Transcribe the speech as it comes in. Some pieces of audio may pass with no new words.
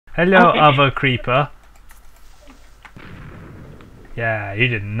Hello, Okay. other creeper. Yeah, you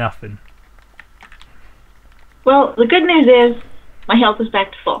did nothing. Well, the good news is my health is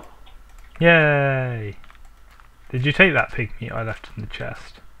back to full. Yay! Did you take that pig meat I left in the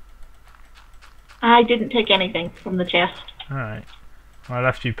chest? I didn't take anything from the chest. Alright. Well, I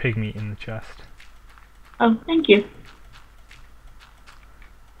left you pig meat in the chest. Oh, thank you.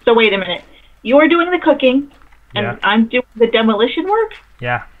 So wait a minute. You're doing the cooking, and Yeah. I'm doing the demolition work?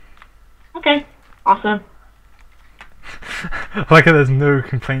 Yeah. Okay. Awesome. Like there's no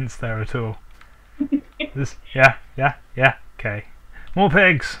complaints there at all. Yeah, okay. More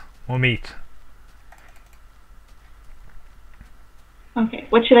pigs! More meat. Okay,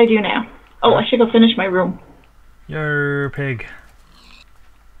 what should I do now? Oh, I should go finish my room. Your pig.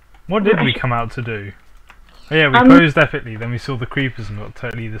 What did we come out to do? Oh yeah, we Um, posed epically, then we saw the creepers and got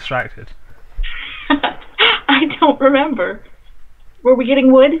totally distracted. I don't remember. Were we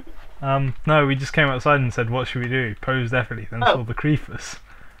getting wood? No, we just came outside and said, what should we do? Posed epically, then saw the creepers.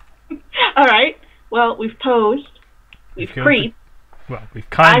 Alright. Well, we've posed. We've killed creeped. Well, we've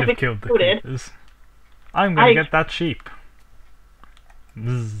kind I've of killed the exploded. creepers. I'm gonna I- get that sheep.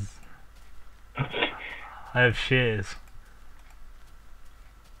 Bzz. I have shears.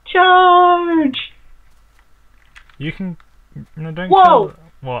 Charge! You can... No, don't Whoa! kill...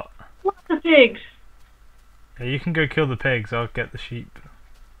 What? Lots of pigs. Yeah, you can go kill the pigs, I'll get the sheep.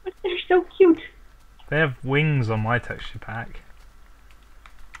 But they're so cute. They have wings on my texture pack.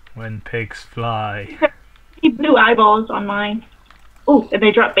 When pigs fly. See blue eyeballs on mine. Oh, and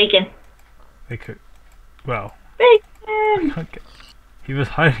they drop bacon. They could... Well... Bacon! Okay. He was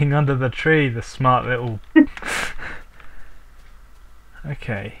hiding under the tree, the smart little...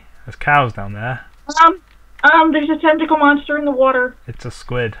 Okay, there's cows down there. There's a tentacle monster in the water. It's a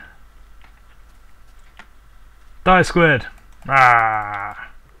squid. Die, squid! Ah!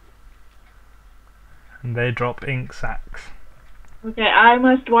 And they drop ink sacs. Okay, I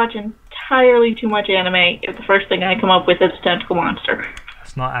must watch entirely too much anime if the first thing I come up with is a tentacle monster.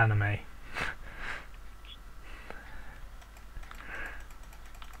 That's not anime.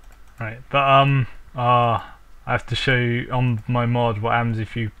 Right, but I have to show you on my mod what happens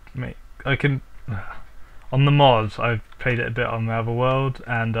if you make... I can... On the mod, I've played it a bit on the other world,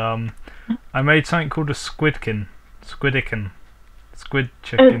 and I made something called a squidkin. Squid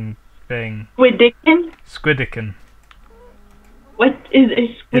chicken thing. Squidicken? Squidicken. What is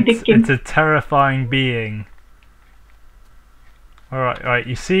a squidicken? It's a terrifying being. Alright,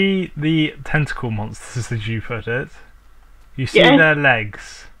 you see the tentacle monsters as you put it? You see Yes. their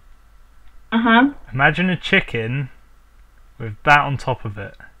legs. Uh-huh. Imagine a chicken with that on top of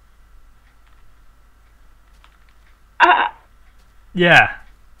it. Yeah,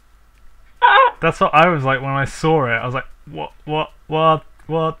 that's what I was like when I saw it. I was like, what?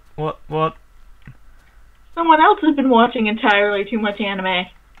 Someone else has been watching entirely too much anime.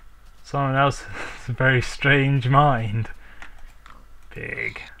 Someone else has a very strange mind.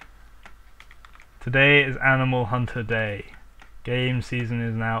 Pig. Today is Animal Hunter Day. Game season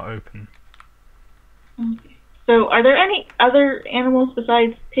is now open. So, are there any other animals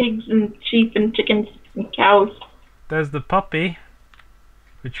besides pigs and sheep and chickens and cows? There's the puppy,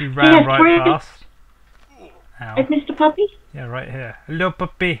 which you ran Yes, right where is- past. Ow. I've missed a puppy? Yeah, right here. Hello,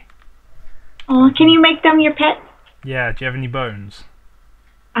 puppy. Oh, can you make them your pet? Yeah, do you have any bones?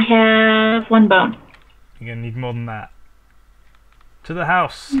 I have one bone. You're gonna need more than that. To the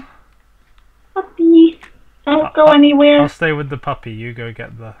house. Puppy, don't go anywhere. I'll stay with the puppy. You go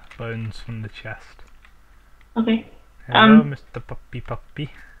get the bones from the chest. Okay. Hello, Mr. Puppy.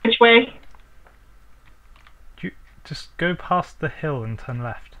 Which way? Just go past the hill and turn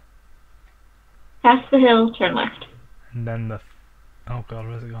left. Past the hill, turn left. And then the... Oh god,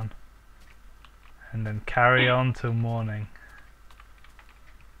 where's it gone? And then carry on till morning.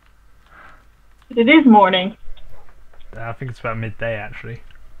 It is morning. I think it's about midday actually.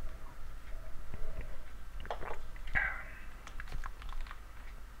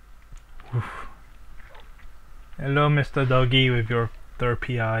 Oof. Hello, Mr. Doggy, with your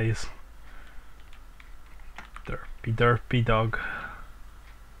derpy eyes. Derpy dog.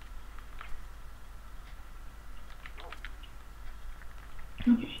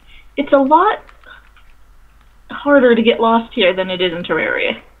 It's a lot harder to get lost here than it is in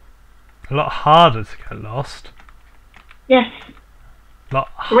Terraria. A lot harder to get lost. Yes. A lot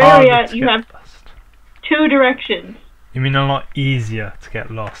Terraria, harder to you get have lost. 2 directions. You mean a lot easier to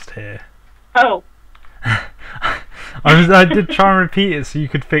get lost here? Oh. I did try and repeat it so you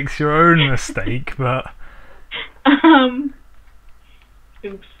could fix your own mistake, but...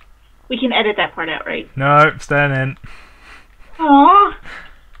 Oops. We can edit that part out, right? No, staying in. Aww.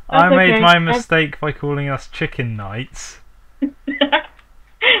 I made okay. my mistake by calling us chicken knights.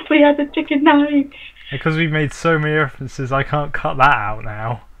 We had the chicken knights. Because we made so many references, I can't cut that out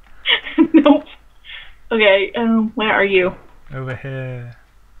now. Nope. Okay, where are you? Over here.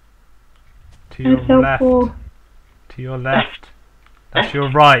 To That's your so left. cool. To your left. That's your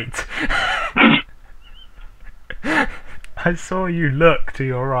right. I saw you look to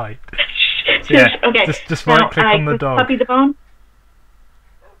your right. So yeah, Okay. just right click now, on the dog. Puppy the bone.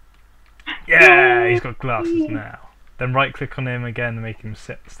 Yeah, he's got glasses now. Then right click on him again and make him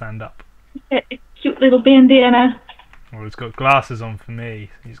stand up. Cute little bandana. Well, he's got glasses on for me.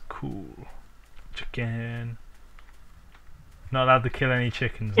 He's cool. Chicken. Not allowed to kill any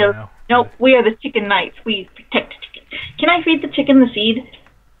chickens now. Nope, we are the chicken knights. We protect chicken. Can I feed the chicken the seed?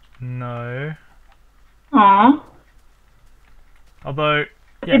 No. Aww. Although,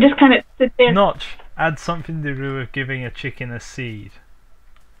 They just kind of sit there. Notch, add something to do with giving a chicken a seed.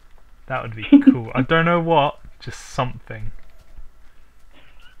 That would be cool. I don't know what, just something.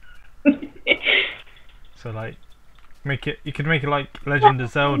 So like, you could make it like Legend of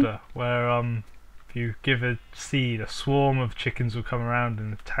Zelda, where if you give a seed, a swarm of chickens will come around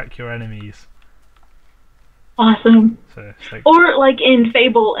and attack your enemies. Awesome. So it's like Or like in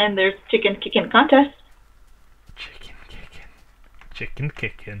Fable, and there's chicken kicking contest. chicken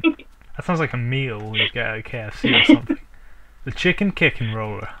kicking. That sounds like a meal you get at KFC or something. The chicken kicking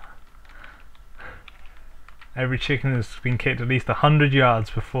roller. Every chicken has been kicked at least 100 yards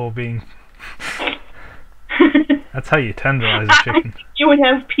before being. That's how you tenderize a chicken. You would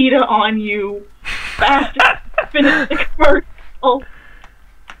have PETA on you fast to finish the commercial.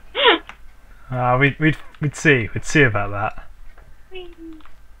 We'd see about that.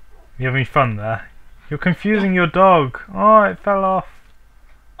 You having fun there? You're confusing your dog. Oh, it fell off.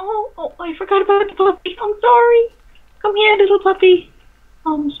 Oh, I forgot about the puppy. I'm sorry. Come here, little puppy.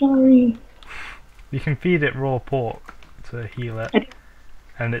 I'm sorry. You can feed it raw pork to heal it,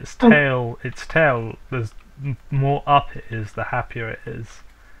 and its tail. There's more up it is, the happier it is.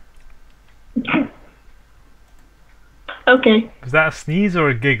 Okay. Was that a sneeze or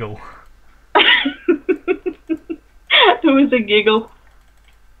a giggle? It was a giggle.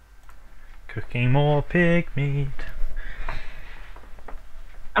 Cooking more pig meat.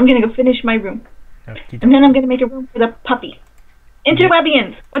 I'm gonna go finish my room. Okey And then I'm gonna make a room for the puppy.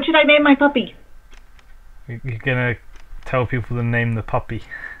 Interwebians! What should I name my puppy? You're gonna tell people to name the puppy.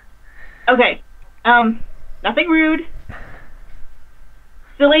 Okay. Nothing rude.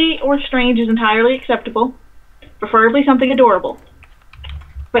 Silly or strange is entirely acceptable. Preferably something adorable.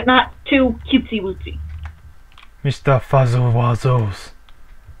 But not too cutesy-wootsy. Mr. Fuzzle Wuzzles.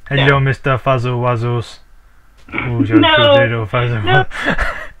 Hello, Mr. Fuzzle Wuzzles. Ooh, your No. little Fuzzle No.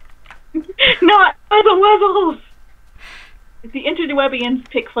 Not Fuzzle Wuzzles! If the Interwebians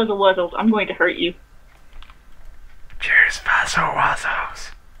pick Fuzzle Wuzzles, I'm going to hurt you. Cheers, Fuzzle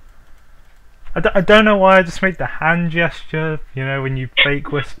Wuzzles. I don't know why I just make the hand gesture, you know, when you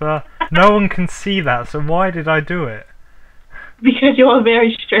fake whisper. No one can see that, so why did I do it? Because you're a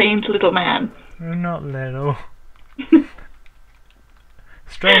very strange little man. You're not little.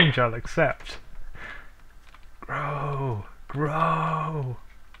 Strange, I'll accept. Grow, grow.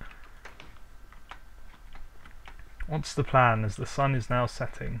 What's the plan as the sun is now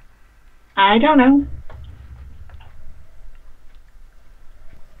setting? I don't know.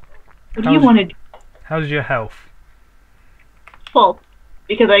 What do you want to do? How's your health? Full.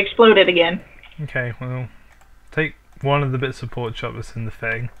 Because I exploded again. Okay, well, take one of the bits of pork chop that's in the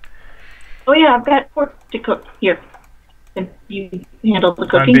thing. Oh yeah, I've got pork to cook. Here. And you handle the I'm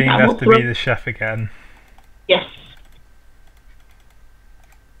cooking. being I will left to throw- be the chef again. Yes.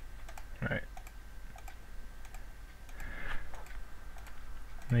 Right.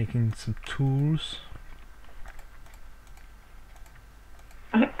 Making some tools.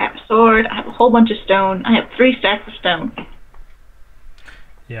 I have a sword. I have a whole bunch of stone. I have 3 stacks of stone.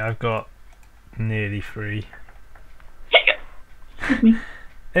 Yeah, I've got nearly 3. Excuse me.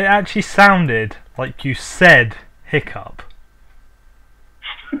 It actually sounded like you said hiccup.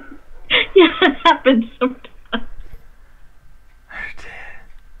 Yeah, that happens sometimes. Oh dear.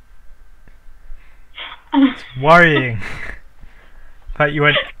 It's worrying that you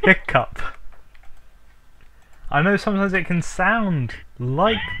went hiccup. I know sometimes it can sound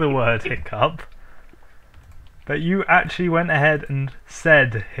like the word hiccup, but you actually went ahead and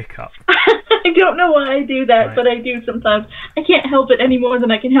said hiccup. I don't know why I do that, Right. but I do sometimes. I can't help it any more than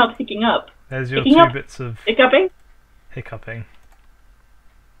I can help hicking up. There's your Hicking 2 up. bits of Hiccuping? hiccuping.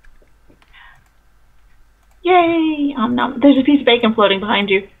 Yay! There's a piece of bacon floating behind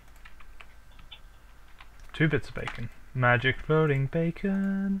you. 2 bits of bacon. Magic floating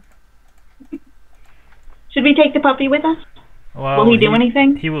bacon. Should we take the puppy with us? Well, Will he do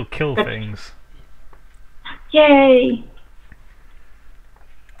anything? He will kill things. Yay!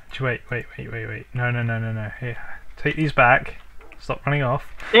 Wait. No. Here. Take these back. Stop running off.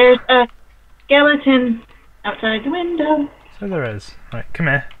 There's a skeleton outside the window. So there is. Right, come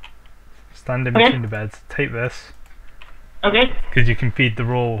here. Stand in Okay. between the beds. Take this. Okay. Because you can feed the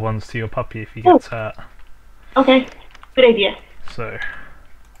raw ones to your puppy if he gets hurt. Okay. Good idea. So.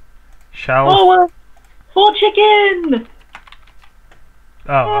 Shall... Oh, full chicken!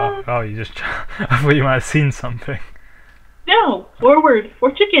 Oh, you just... I thought you might have seen something. No, forward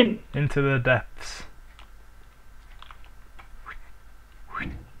for chicken. Into the depths.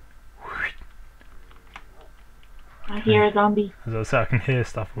 I hear a zombie. As I say, I can hear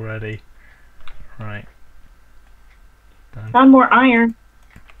stuff already. Right. Done. Found more iron.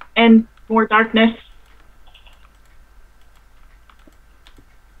 And more darkness.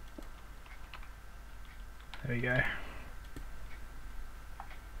 There we go.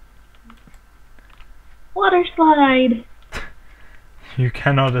 Water slide. You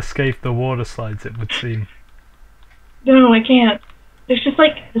cannot escape the water slides, it would seem. No, I can't. There's just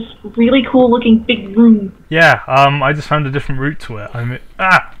like this really cool looking big room. Yeah, I just found a different route to it.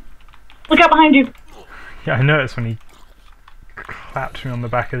 Look out behind you. Yeah, I noticed when he clapped me on the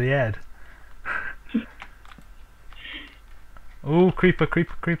back of the head. Oh, creeper.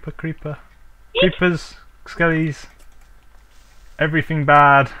 Creepers, skellies, everything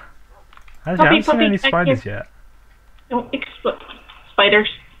bad. Actually, I haven't seen any spiders yet. Don't explode. Spiders.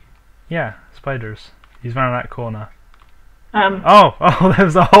 Yeah, spiders. He's round that corner. Oh,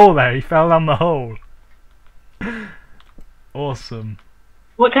 there's a hole there. He fell down the hole. Awesome.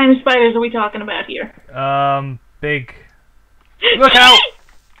 What kind of spiders are we talking about here? Big. Look out!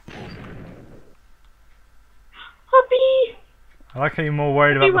 Puppy! I like how you're more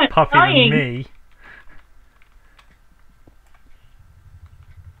worried about the went puppy flying. than me.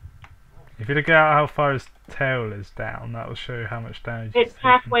 If you look at how far his tail is down, that will show you how much damage It's he's taken.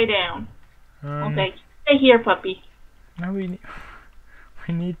 halfway down. Um, Okay, stay here, puppy. No, we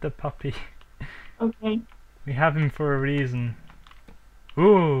need the puppy. Okay. We have him for a reason.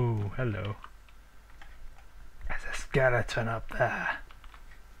 Ooh, hello. There's a skeleton up there.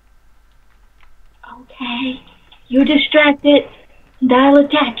 Okay. You distract it, and I'll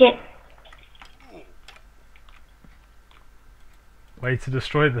attack it. Way to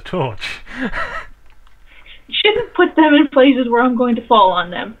destroy the torch. You shouldn't put them in places where I'm going to fall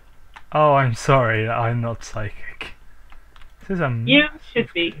on them. Oh, I'm sorry, I'm not psychic. This is a You massive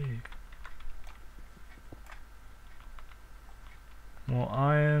should be. cave. More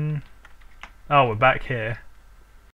iron. Oh, we're back here.